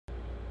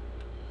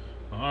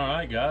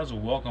Alright guys,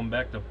 welcome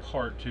back to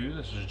part 2.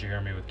 This is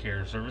Jeremy with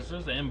Care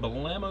Services and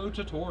Blamo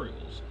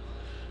Tutorials.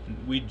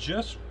 We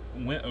just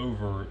went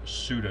over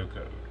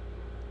pseudocode.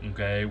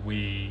 Okay,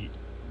 we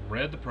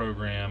read the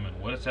program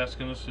and what it's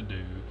asking us to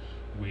do.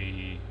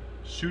 We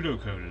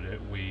pseudocoded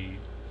it. We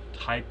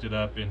typed it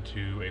up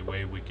into a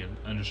way we can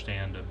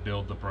understand to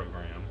build the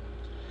program.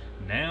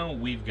 Now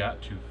we've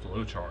got to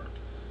flowchart.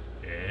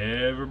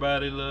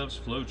 Everybody loves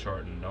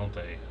flowcharting, don't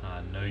they?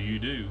 I know you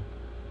do.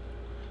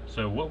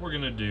 So what we're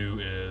going to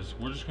do is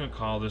we're just going to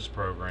call this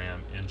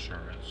program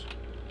insurance.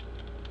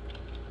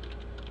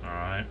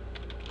 Alright,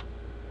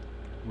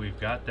 we've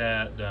got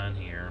that done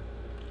here,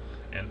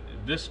 and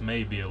this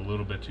may be a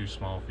little bit too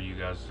small for you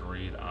guys to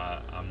read.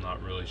 I'm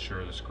not really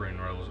sure. The screen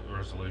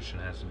resolution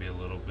has to be a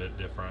little bit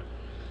different,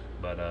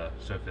 but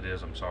so if it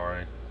is, I'm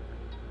sorry.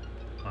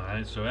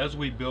 Alright, so as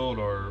we build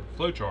our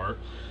flowchart,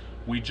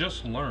 we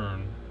just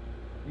learn,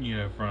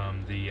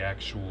 from the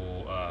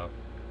actual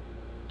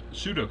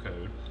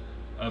pseudocode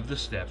of the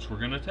steps we're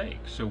going to take.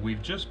 So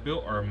we've just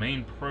built our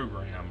main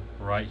program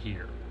right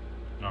here.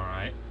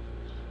 Alright,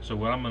 so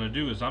what I'm going to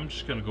do is I'm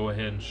just going to go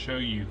ahead and show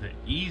you the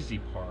easy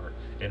part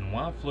and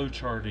why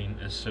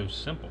flowcharting is so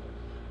simple.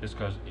 It's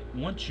because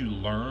once you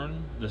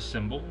learn the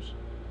symbols,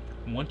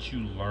 once you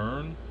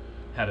learn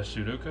how to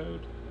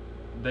pseudocode,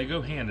 they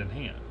go hand in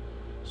hand.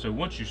 So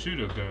once you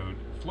pseudocode,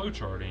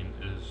 flowcharting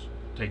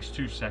takes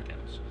 2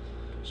 seconds.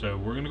 So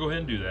we're going to go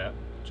ahead and do that.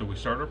 So we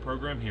start our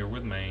program here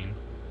with main.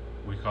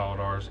 We called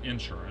ours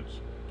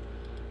insurance.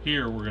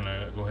 Here we're going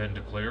to go ahead and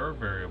declare our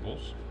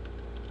variables.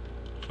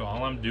 So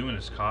all I'm doing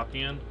is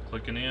copying,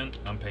 clicking in,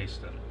 I'm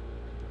pasting.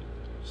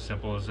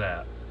 Simple as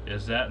that.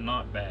 Is that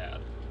not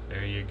bad?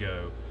 There you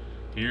go.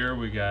 Here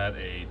we got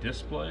a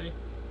display.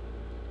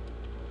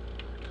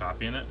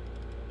 Copying it,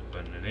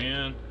 putting it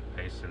in,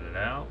 pasting it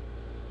out.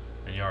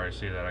 And you already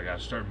see that I got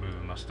to start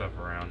moving my stuff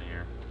around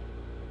here.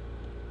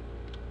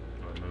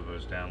 I'll move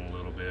those down a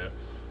little bit.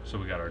 So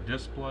we got our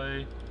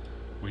display.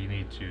 We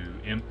need to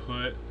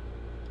input,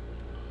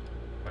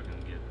 if I can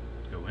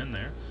go in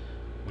there,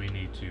 we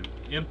need to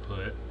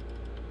input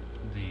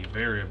the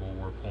variable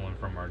we're pulling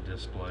from our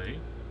display.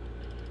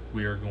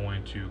 We are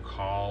going to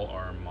call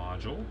our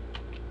module.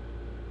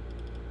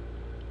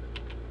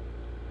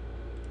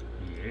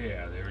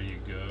 Yeah, there you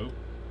go.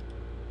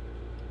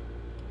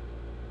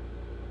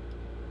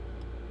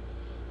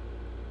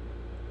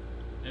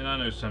 And I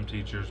know some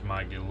teachers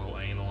might get a little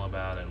anal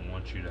about it and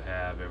want you to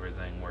have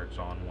everything where it's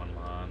on one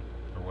line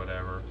or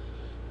whatever,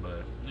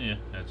 but yeah,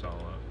 that's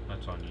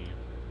on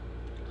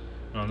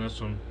you. On this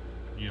one,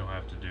 you don't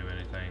have to do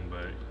anything,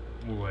 but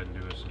we'll go ahead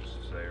and do it since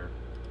it's there.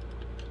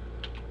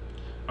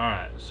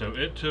 Alright, so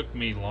it took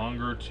me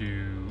longer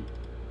to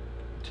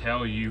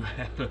tell you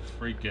how to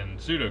freaking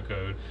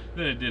pseudocode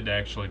than it did to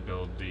actually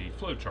build the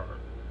flowchart.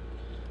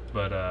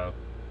 But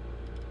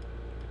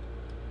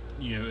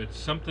it's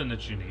something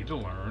that you need to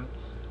learn.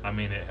 I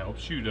mean, it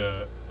helps you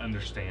to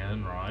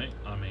understand, right?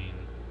 I mean,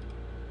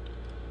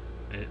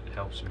 it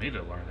helps me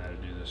to learn how to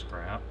do this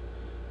crap.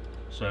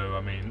 So,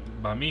 I mean,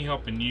 by me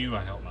helping you,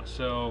 I help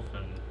myself,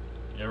 and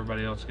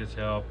everybody else gets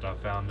helped. I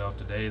found out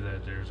today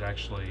that there's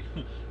actually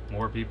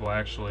more people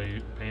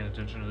actually paying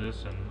attention to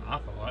this than I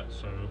thought.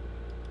 So,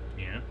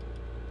 yeah,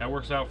 that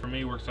works out for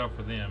me, works out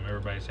for them.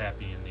 Everybody's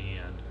happy in the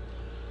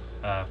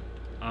end.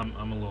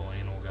 I'm a little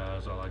anal,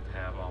 guys. I like to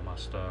have all my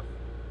stuff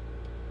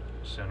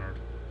centered.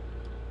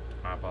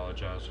 I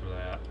apologize for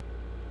that.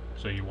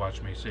 So you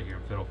watch me sit here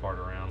and fiddle fart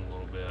around a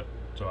little bit,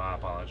 so I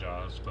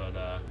apologize.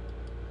 But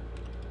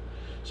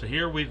so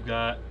here we've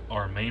got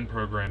our main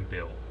program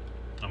built.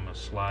 I'm going to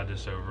slide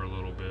this over a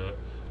little bit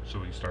so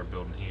we can start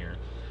building here.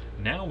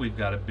 Now we've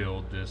got to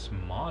build this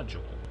module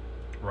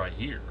right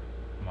here,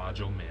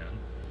 module min.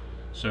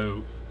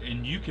 So,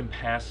 and you can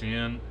pass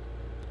in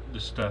the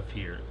stuff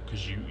here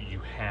because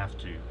you have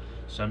to.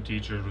 Some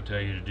teachers will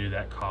tell you to do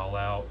that call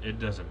out. It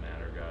doesn't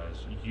matter, guys.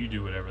 You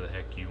do whatever the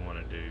heck you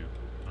want to do.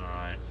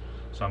 Alright,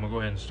 so I'm going to go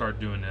ahead and start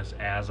doing this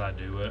as I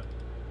do it.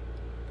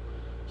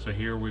 So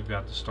here we've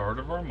got the start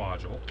of our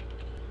module.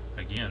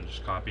 Again,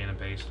 just copying and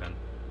pasting.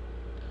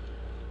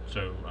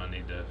 So I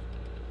need to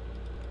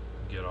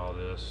get all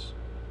this.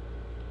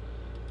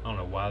 I don't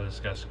know why this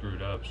got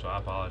screwed up, so I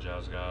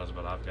apologize, guys,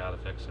 but I've got to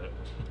fix it.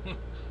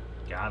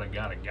 Gotta.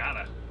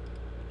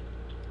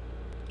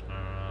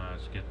 Alright,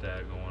 let's get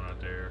that going right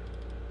there.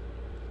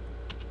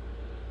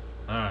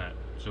 Alright,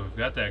 so we've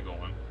got that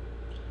going.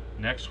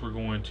 Next, we're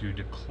going to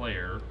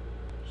declare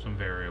some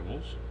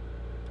variables.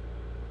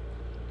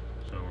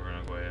 So we're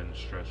going to go ahead and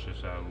stretch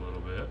this out a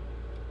little bit,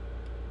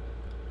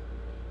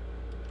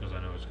 because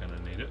I know it's going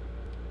to need it.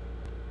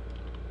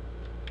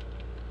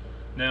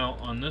 Now,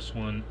 on this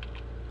one,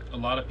 a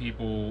lot of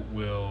people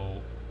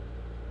will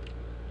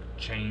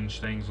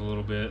change things a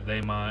little bit.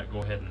 They might go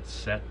ahead and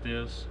set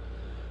this.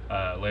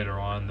 Later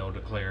on, they'll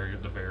declare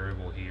the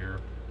variable here,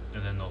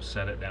 and then they'll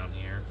set it down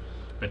here.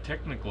 But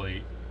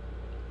technically,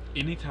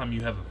 anytime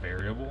you have a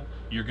variable,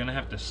 you're going to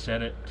have to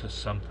set it to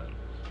something.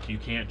 You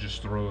can't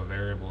just throw a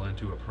variable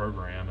into a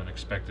program and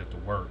expect it to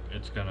work.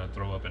 It's going to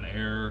throw up an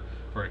error,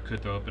 or it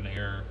could throw up an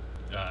error.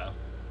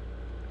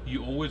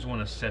 you always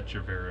want to set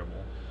your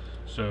variable.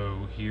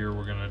 So here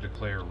we're going to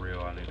declare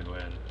real. I need to go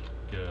ahead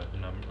and get a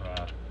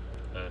number,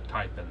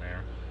 type in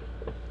there.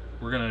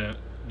 We're going to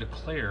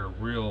declare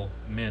real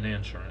min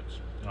insurance.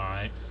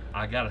 Alright,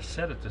 I got to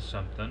set it to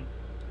something.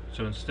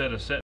 So instead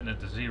of setting it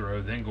to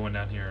 0, then going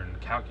down here and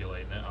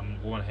calculating it,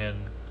 I'm going ahead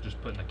and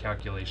just putting the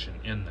calculation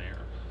in there.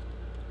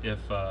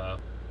 If,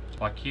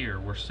 like here,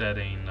 we're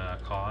setting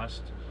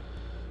cost,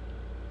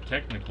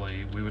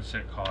 technically we would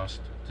set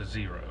cost to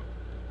 0,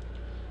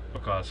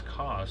 because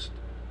cost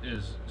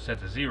is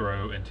set to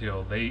 0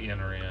 until they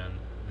enter in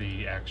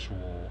the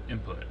actual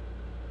input.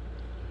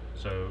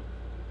 So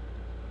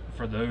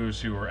for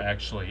those who are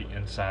actually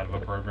inside of a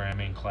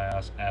programming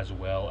class, as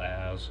well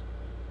as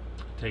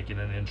taking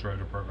an intro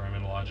to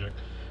programming logic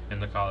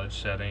in the college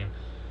setting,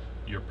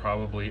 you've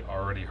probably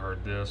already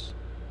heard this.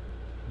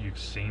 You've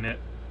seen it.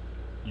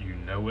 You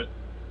know it.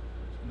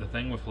 The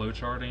thing with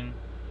flowcharting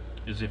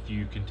is if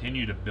you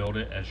continue to build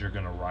it as you're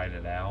going to write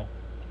it out,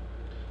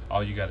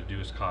 all you got to do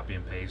is copy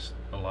and paste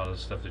a lot of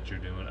the stuff that you're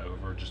doing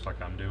over, just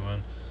like I'm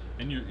doing,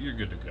 and you're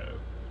good to go.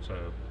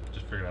 So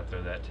just figured I'd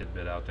throw that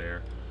tidbit out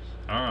there.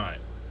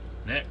 Alright,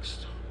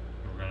 next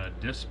we're going to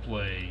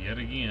display yet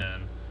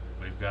again.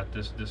 We've got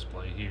this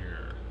display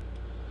here.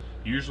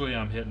 Usually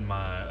I'm hitting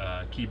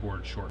my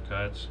keyboard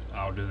shortcuts.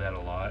 I'll do that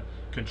a lot.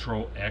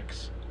 Control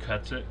X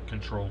cuts it,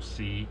 Control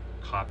C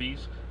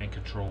copies, and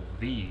Control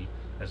V,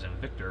 as in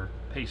Victor,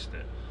 paste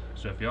it.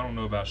 So if y'all don't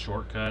know about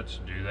shortcuts,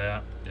 do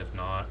that. If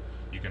not,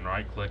 you can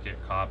right click it,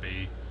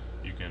 copy.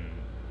 You can,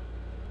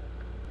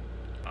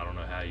 I don't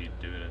know how you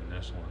do it in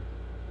this one.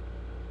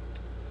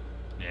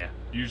 Yeah,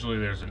 usually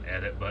there's an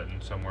edit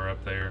button somewhere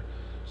up there.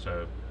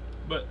 So,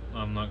 but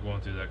I'm not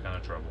going through that kind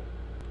of trouble.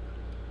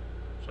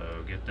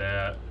 So get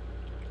that,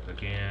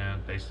 click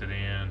in, paste it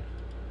in. I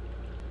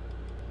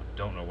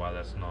don't know why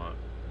that's not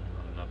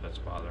enough, that's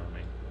bothering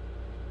me.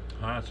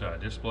 Alright, so I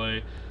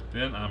display,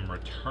 then I'm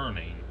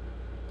returning.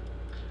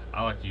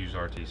 I like to use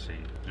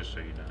RTC, just so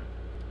you know.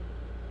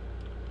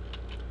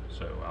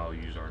 So I'll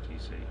use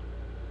RTC.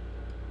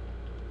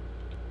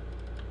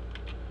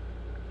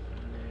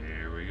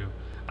 There we go.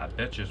 I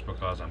bet you it's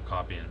because I'm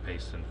copying and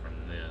pasting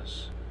from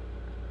this.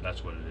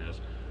 That's what it is.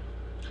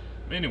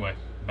 Anyway,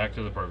 back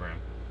to the program.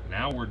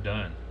 Now we're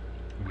done.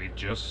 We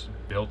just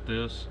built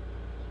this.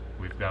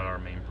 We've got our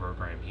main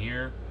program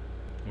here.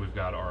 We've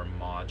got our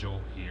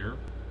module here.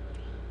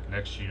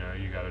 Next, you know,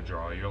 you got to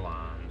draw your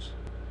lines.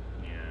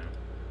 Yeah.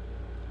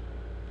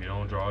 If you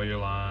don't draw your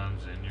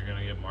lines, then you're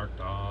gonna get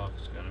marked off.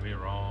 It's gonna be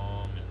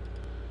wrong, and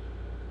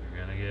you're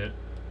gonna get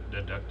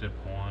deducted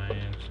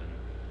points, and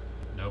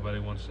nobody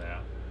wants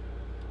that.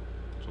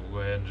 So we'll go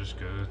ahead and just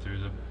go through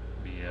the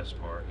BS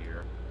part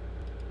here.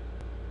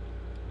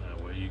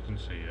 That way you can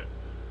see it.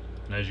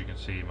 And as you can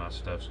see, my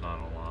stuff's not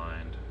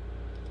aligned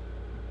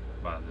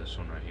by this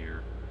one right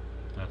here.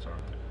 That's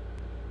alright.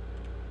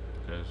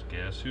 Because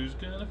guess who's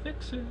gonna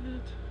fix it?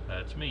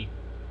 That's me.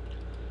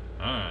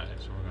 Alright,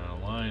 so we're gonna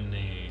align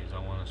these. I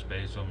want to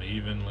space them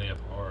evenly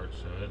apart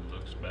so it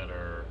looks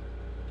better.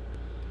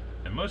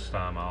 And most of the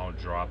time I'll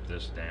drop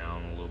this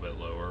down a little bit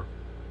lower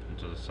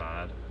into the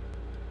side.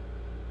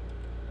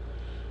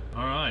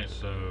 Alright,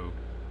 so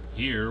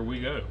here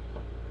we go.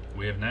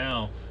 We have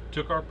now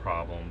took our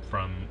problem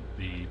from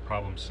the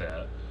problem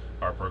set,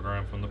 our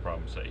program from the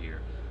problem set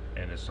here,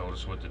 and it's told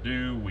us what to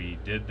do. We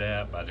did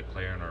that by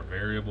declaring our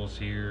variables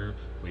here.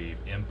 We've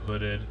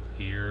inputted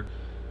here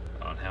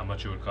on how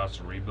much it would cost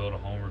to rebuild a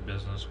home or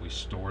business. We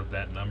stored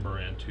that number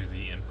into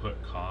the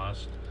input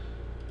cost.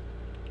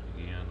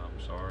 Again, I'm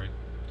sorry.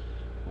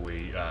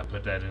 We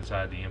put that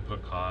inside the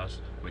input cost.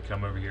 We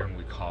come over here and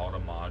we call it a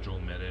module,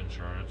 min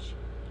insurance.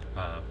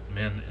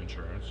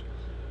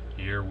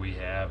 Here we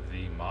have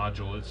the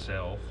module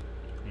itself.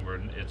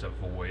 It's a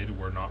void.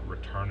 We're not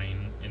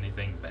returning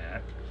anything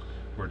back.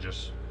 We're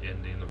just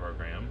ending the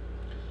program.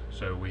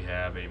 So we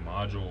have a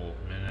module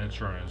min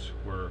insurance.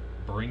 We're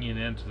bringing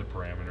into the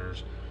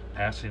parameters,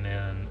 passing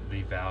in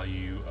the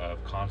value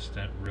of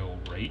constant real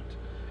rate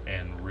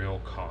and real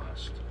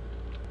cost.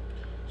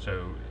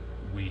 So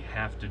we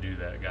have to do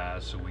that,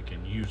 guys, so we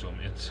can use them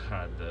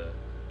inside the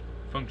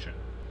function.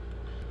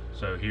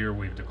 So here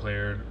we've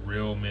declared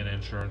real min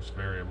insurance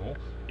variable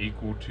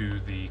equal to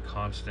the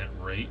constant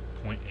rate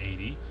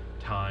 0.80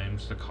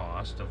 times the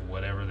cost of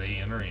whatever they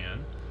enter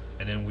in,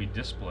 and then we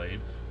displayed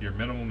your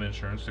minimum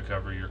insurance to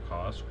cover your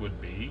cost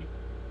would be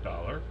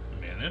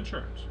 $min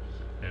insurance.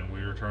 And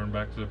we return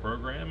back to the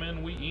program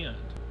and we end.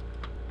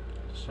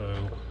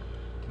 So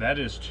that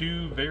is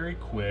two very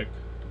quick,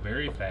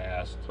 very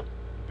fast,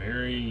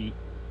 very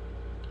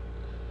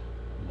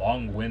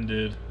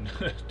long-winded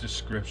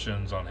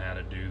descriptions on how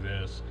to do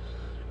this.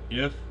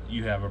 If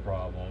you have a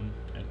problem,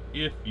 and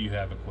if you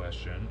have a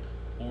question,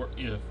 or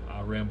if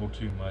I rambled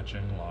too much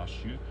and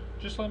lost you,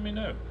 just let me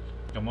know.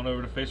 Come on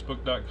over to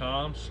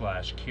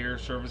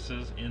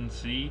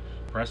facebook.com/careservicesnc,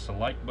 press the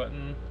like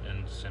button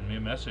and send me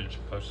a message,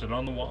 post it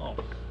on the wall,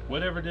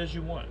 whatever it is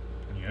you want.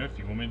 You know, if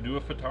you want me to do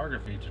a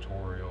photography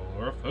tutorial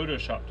or a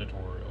Photoshop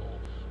tutorial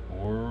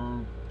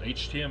or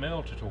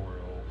HTML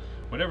tutorial,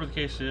 whatever the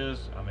case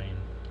is, I mean,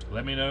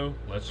 let me know.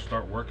 Let's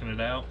start working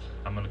it out.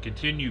 I'm going to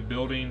continue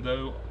building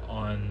though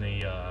on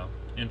the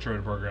intro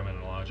to programming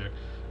and logic,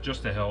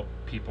 just to help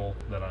people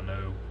that I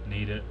know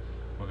need it,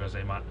 because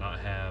they might not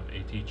have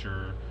a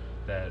teacher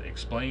that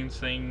explains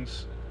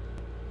things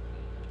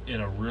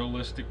in a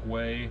realistic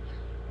way,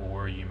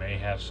 or you may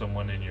have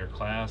someone in your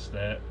class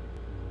that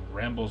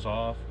rambles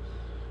off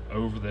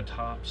over the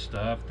top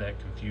stuff that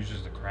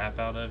confuses the crap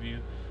out of you.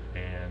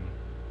 And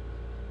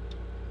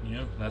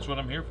that's what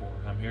I'm here for.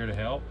 I'm here to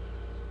help,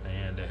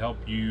 and to help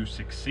you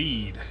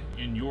succeed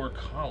in your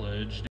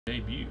college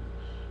debut.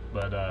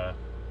 But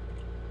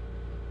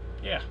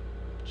yeah,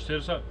 just hit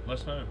us up, let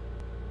us know.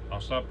 I'll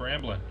stop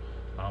rambling,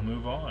 I'll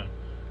move on.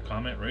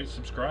 Comment, rate,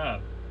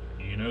 subscribe.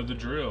 You know the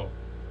drill.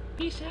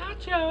 Peace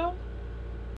out, y'all.